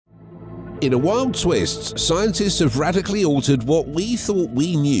In a wild twist, scientists have radically altered what we thought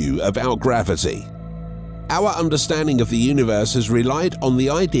we knew about gravity. Our understanding of the universe has relied on the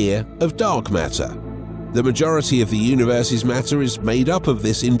idea of dark matter. The majority of the universe's matter is made up of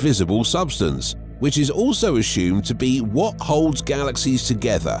this invisible substance, which is also assumed to be what holds galaxies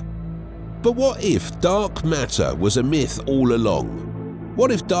together. But what if dark matter was a myth all along?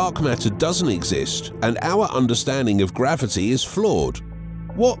 What if dark matter doesn't exist and our understanding of gravity is flawed?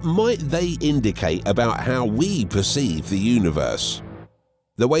 What might they indicate about how we perceive the universe?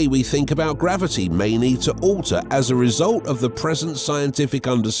 The way we think about gravity may need to alter as a result of the present scientific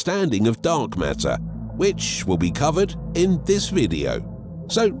understanding of dark matter, which will be covered in this video.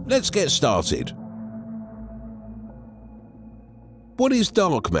 So let's get started. What is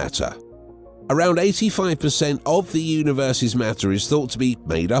dark matter? Around 85% of the universe's matter is thought to be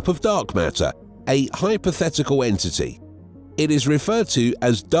made up of dark matter, a hypothetical entity. It is referred to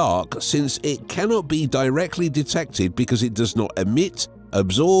as dark since it cannot be directly detected because it does not emit,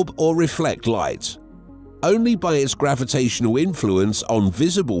 absorb, or reflect light. Only by its gravitational influence on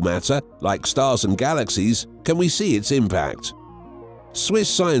visible matter, like stars and galaxies, can we see its impact. Swiss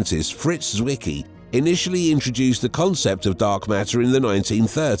scientist Fritz Zwicky initially introduced the concept of dark matter in the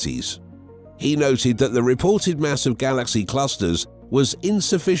 1930s. He noted that the reported mass of galaxy clusters was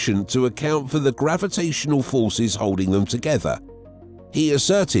insufficient to account for the gravitational forces holding them together. He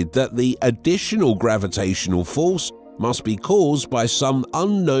asserted that the additional gravitational force must be caused by some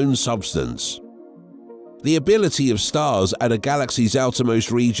unknown substance. The ability of stars at a galaxy's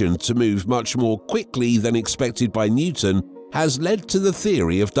outermost region to move much more quickly than expected by Newton has led to the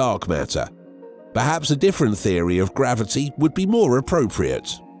theory of dark matter. Perhaps a different theory of gravity would be more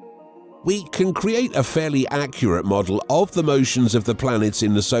appropriate. We can create a fairly accurate model of the motions of the planets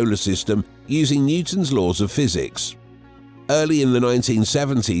in the solar system using Newton's laws of physics. Early in the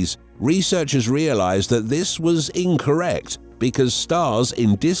 1970s, researchers realized that this was incorrect because stars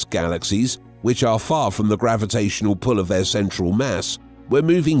in disk galaxies, which are far from the gravitational pull of their central mass, were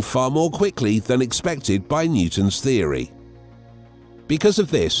moving far more quickly than expected by Newton's theory. Because of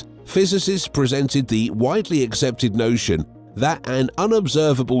this, physicists presented the widely accepted notion that an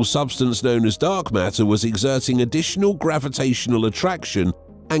unobservable substance known as dark matter was exerting additional gravitational attraction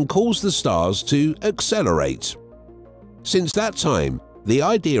and caused the stars to accelerate. Since that time, the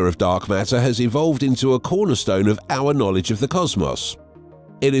idea of dark matter has evolved into a cornerstone of our knowledge of the cosmos.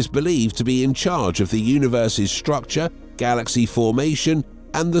 It is believed to be in charge of the universe's structure, galaxy formation,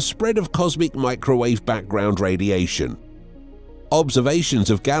 and the spread of cosmic microwave background radiation. Observations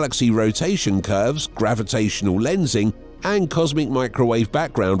of galaxy rotation curves, gravitational lensing, and cosmic microwave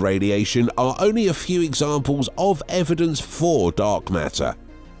background radiation are only a few examples of evidence for dark matter.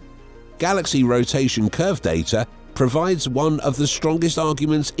 Galaxy rotation curve data provides one of the strongest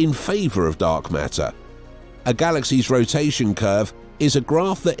arguments in favor of dark matter. A galaxy's rotation curve is a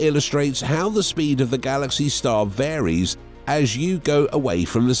graph that illustrates how the speed of the galaxy star varies as you go away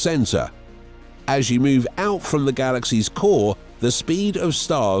from the center. As you move out from the galaxy's core, the speed of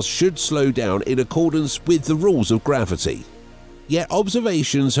stars should slow down in accordance with the rules of gravity. Yet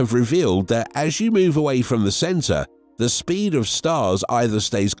observations have revealed that as you move away from the center, the speed of stars either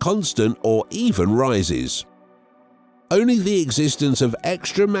stays constant or even rises. Only the existence of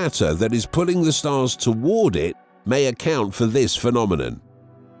extra matter that is pulling the stars toward it may account for this phenomenon.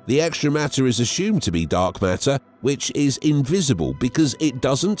 The extra matter is assumed to be dark matter, which is invisible because it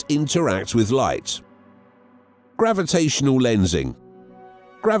doesn't interact with light. Gravitational lensing.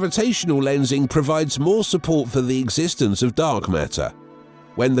 Gravitational lensing provides more support for the existence of dark matter.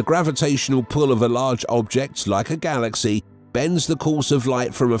 When the gravitational pull of a large object, like a galaxy, bends the course of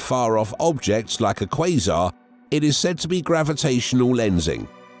light from a far-off object, like a quasar, it is said to be gravitational lensing.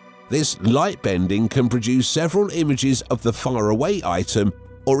 This light bending can produce several images of the faraway item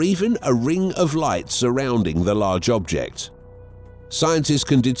or even a ring of light surrounding the large object. Scientists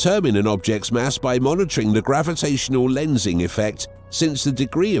can determine an object's mass by monitoring the gravitational lensing effect, since the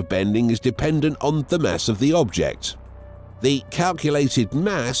degree of bending is dependent on the mass of the object. The calculated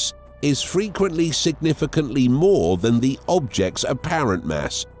mass is frequently significantly more than the object's apparent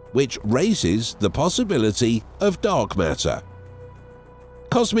mass, which raises the possibility of dark matter.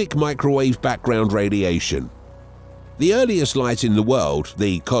 Cosmic microwave background radiation. The earliest light in the world,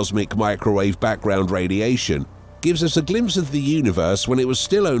 the cosmic microwave background radiation, gives us a glimpse of the universe when it was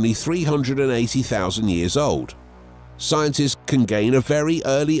still only 380,000 years old. Scientists can gain a very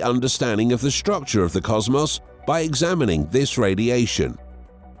early understanding of the structure of the cosmos by examining this radiation.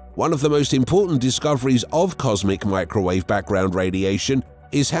 One of the most important discoveries of cosmic microwave background radiation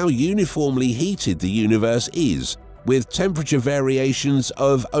is how uniformly heated the universe is, with temperature variations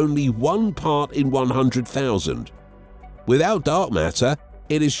of only 1 part in 100,000. Without dark matter,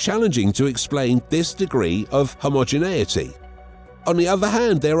 it is challenging to explain this degree of homogeneity. On the other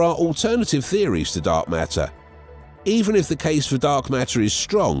hand, there are alternative theories to dark matter. Even if the case for dark matter is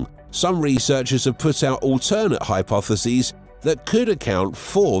strong, some researchers have put out alternate hypotheses that could account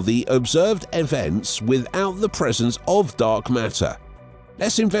for the observed events without the presence of dark matter.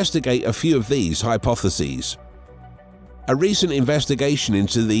 Let's investigate a few of these hypotheses. A recent investigation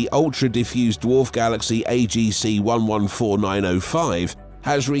into the ultra-diffuse dwarf galaxy AGC 114905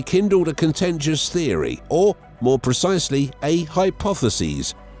 has rekindled a contentious theory, or more precisely, a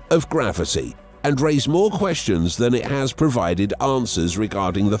hypothesis, of gravity, and raised more questions than it has provided answers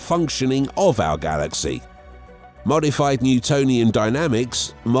regarding the functioning of our galaxy. Modified Newtonian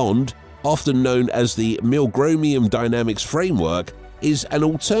dynamics, MOND, often known as the Milgromian dynamics framework, is an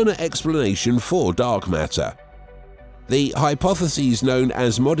alternate explanation for dark matter. The hypothesis known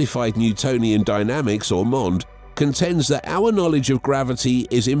as Modified Newtonian dynamics, or MOND, contends that our knowledge of gravity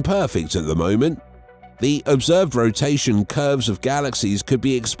is imperfect at the moment. The observed rotation curves of galaxies could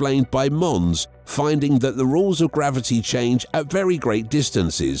be explained by MONDs finding that the rules of gravity change at very great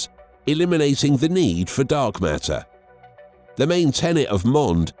distances, eliminating the need for dark matter. The main tenet of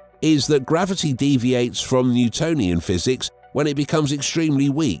MOND is that gravity deviates from Newtonian physics when it becomes extremely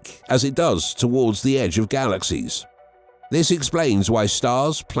weak, as it does towards the edge of galaxies. This explains why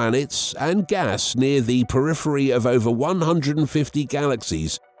stars, planets, and gas near the periphery of over 150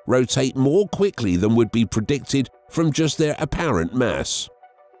 galaxies rotate more quickly than would be predicted from just their apparent mass.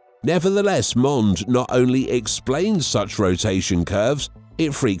 Nevertheless, MOND not only explains such rotation curves,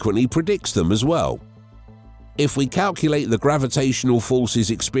 it frequently predicts them as well. If we calculate the gravitational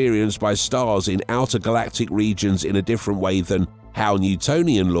forces experienced by stars in outer galactic regions in a different way than how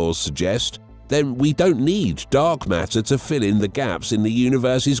Newtonian laws suggest, then we don't need dark matter to fill in the gaps in the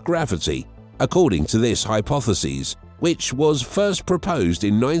universe's gravity, according to this hypothesis, which was first proposed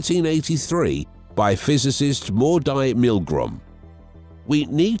in 1983 by physicist Mordai Milgrom. We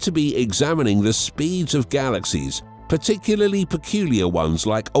need to be examining the speeds of galaxies, particularly peculiar ones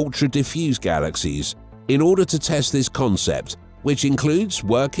like ultra-diffuse galaxies, in order to test this concept, which includes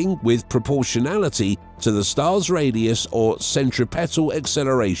working with proportionality to the star's radius or centripetal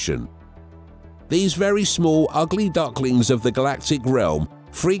acceleration. These very small, ugly ducklings of the galactic realm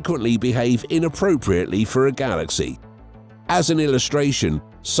frequently behave inappropriately for a galaxy. As an illustration,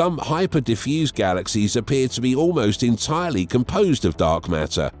 some hyper-diffuse galaxies appear to be almost entirely composed of dark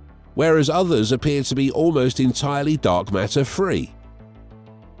matter, whereas others appear to be almost entirely dark matter-free.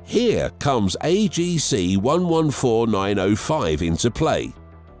 Here comes AGC 114905 into play.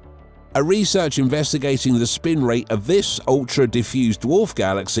 A research investigating the spin rate of this ultra-diffuse dwarf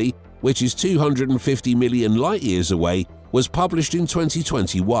galaxy, which is 250 million light-years away, was published in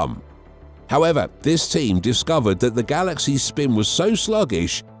 2021. However, this team discovered that the galaxy's spin was so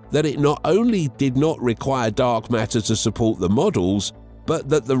sluggish that it not only did not require dark matter to support the models, but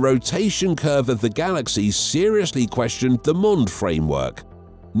that the rotation curve of the galaxy seriously questioned the MOND framework.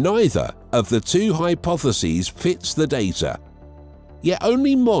 Neither of the two hypotheses fits the data. Yet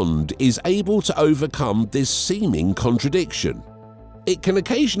only MOND is able to overcome this seeming contradiction. It can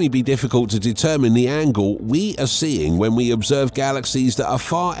occasionally be difficult to determine the angle we are seeing when we observe galaxies that are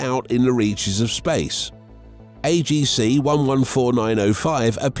far out in the reaches of space. AGC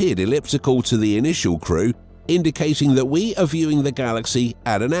 114905 appeared elliptical to the initial crew, indicating that we are viewing the galaxy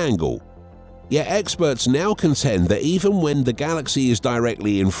at an angle. Yet experts now contend that even when the galaxy is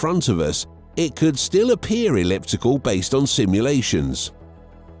directly in front of us, it could still appear elliptical based on simulations.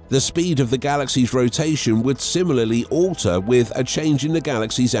 The speed of the galaxy's rotation would similarly alter with a change in the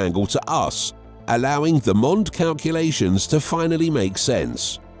galaxy's angle to us, allowing the MOND calculations to finally make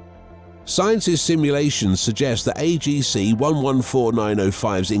sense. Scientists' simulations suggest that AGC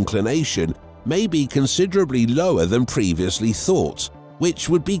 114905's inclination may be considerably lower than previously thought, which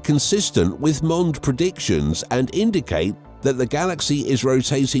would be consistent with MOND predictions and indicate that the galaxy is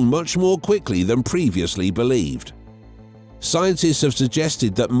rotating much more quickly than previously believed. Scientists have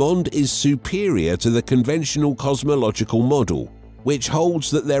suggested that MOND is superior to the conventional cosmological model, which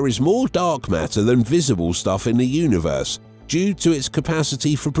holds that there is more dark matter than visible stuff in the universe, due to its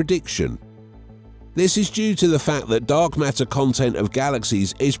capacity for prediction. This is due to the fact that dark matter content of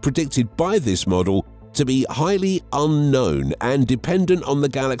galaxies is predicted by this model to be highly unknown and dependent on the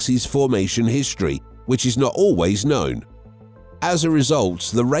galaxy's formation history, which is not always known. As a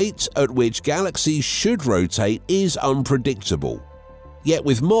result, the rate at which galaxies should rotate is unpredictable. Yet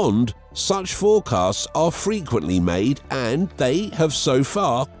with MOND, such forecasts are frequently made and they have so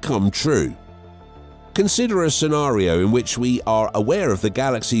far come true. Consider a scenario in which we are aware of the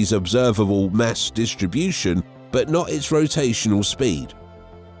galaxy's observable mass distribution, but not its rotational speed.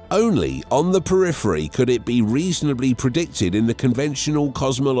 Only on the periphery could it be reasonably predicted in the conventional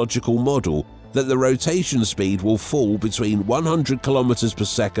cosmological model that the rotation speed will fall between 100 km per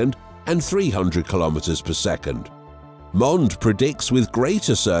second and 300 km per second. Mond predicts with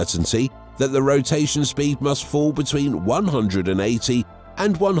greater certainty that the rotation speed must fall between 180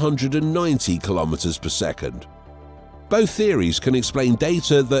 and 190 km per second. Both theories can explain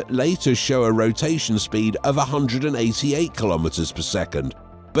data that later show a rotation speed of 188 km per second,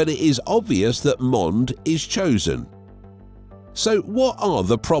 but it is obvious that Mond is chosen. So what are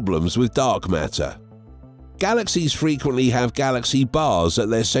the problems with dark matter? Galaxies frequently have galaxy bars at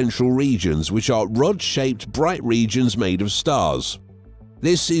their central regions, which are rod-shaped bright regions made of stars.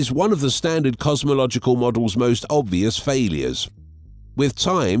 This is one of the standard cosmological model's most obvious failures. With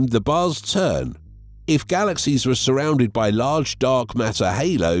time, the bars turn. If galaxies were surrounded by large dark matter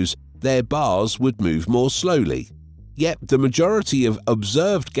halos, their bars would move more slowly. Yet the majority of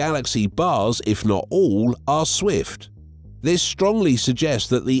observed galaxy bars, if not all, are swift. This strongly suggests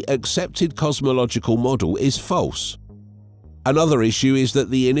that the accepted cosmological model is false. Another issue is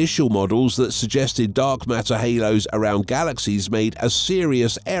that the initial models that suggested dark matter halos around galaxies made a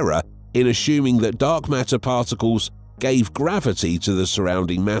serious error in assuming that dark matter particles gave gravity to the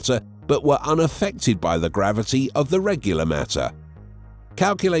surrounding matter but were unaffected by the gravity of the regular matter.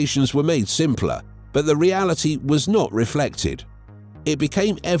 Calculations were made simpler, but the reality was not reflected. It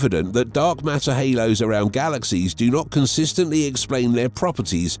became evident that dark matter halos around galaxies do not consistently explain their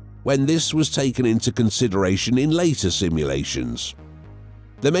properties when this was taken into consideration in later simulations.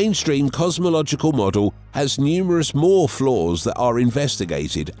 The mainstream cosmological model has numerous more flaws that are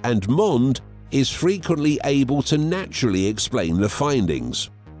investigated, and Mond is frequently able to naturally explain the findings.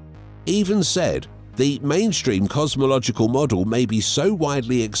 Even said, the mainstream cosmological model may be so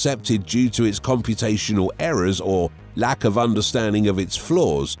widely accepted due to its computational errors or lack of understanding of its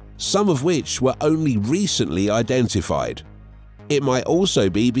flaws, some of which were only recently identified. It might also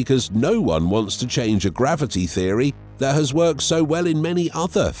be because no one wants to change a gravity theory that has worked so well in many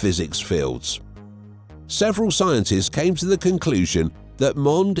other physics fields. Several scientists came to the conclusion that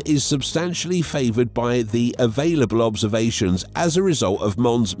Mond is substantially favored by the available observations as a result of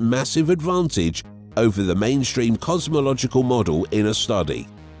Mond's massive advantage over the mainstream cosmological model in a study.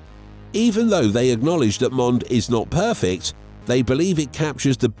 Even though they acknowledge that Mond is not perfect, they believe it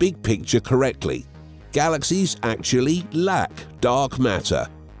captures the big picture correctly. Galaxies actually lack dark matter.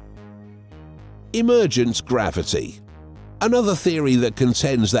 Emergent gravity. Another theory that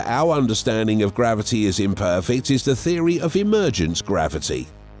contends that our understanding of gravity is imperfect is the theory of emergent gravity.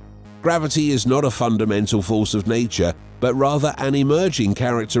 Gravity is not a fundamental force of nature, but rather an emerging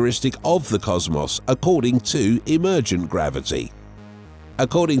characteristic of the cosmos, according to emergent gravity.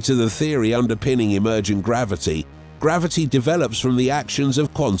 According to the theory underpinning emergent gravity, gravity develops from the actions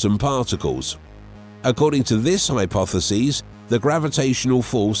of quantum particles. According to this hypothesis, the gravitational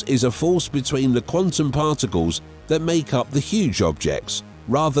force is a force between the quantum particles that make up the huge objects,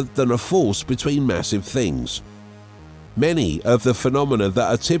 rather than a force between massive things. Many of the phenomena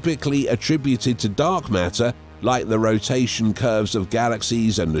that are typically attributed to dark matter, like the rotation curves of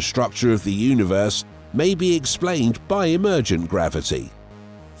galaxies and the structure of the universe, may be explained by emergent gravity.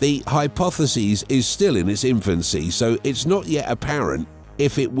 The hypothesis is still in its infancy, so it's not yet apparent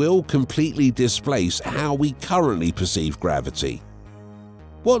if it will completely displace how we currently perceive gravity.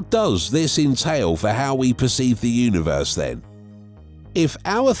 What does this entail for how we perceive the universe then? If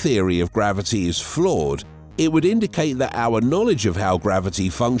our theory of gravity is flawed, it would indicate that our knowledge of how gravity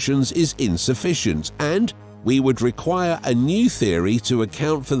functions is insufficient, and we would require a new theory to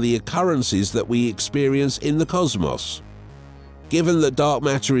account for the occurrences that we experience in the cosmos. Given that dark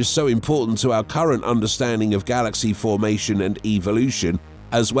matter is so important to our current understanding of galaxy formation and evolution,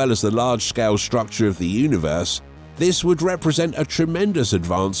 as well as the large-scale structure of the universe, this would represent a tremendous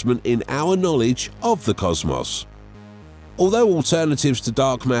advancement in our knowledge of the cosmos. Although alternatives to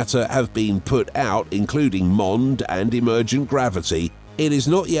dark matter have been put out, including Mond and emergent gravity, it is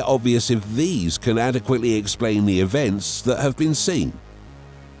not yet obvious if these can adequately explain the events that have been seen.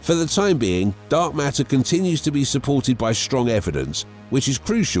 For the time being, dark matter continues to be supported by strong evidence, which is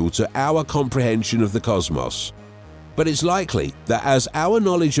crucial to our comprehension of the cosmos. But it's likely that as our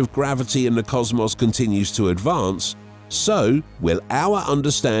knowledge of gravity and the cosmos continues to advance, so will our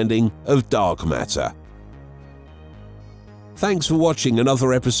understanding of dark matter. Thanks for watching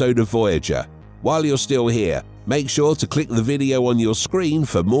another episode of Voyager. While you're still here, make sure to click the video on your screen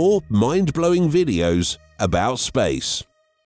for more mind-blowing videos about space.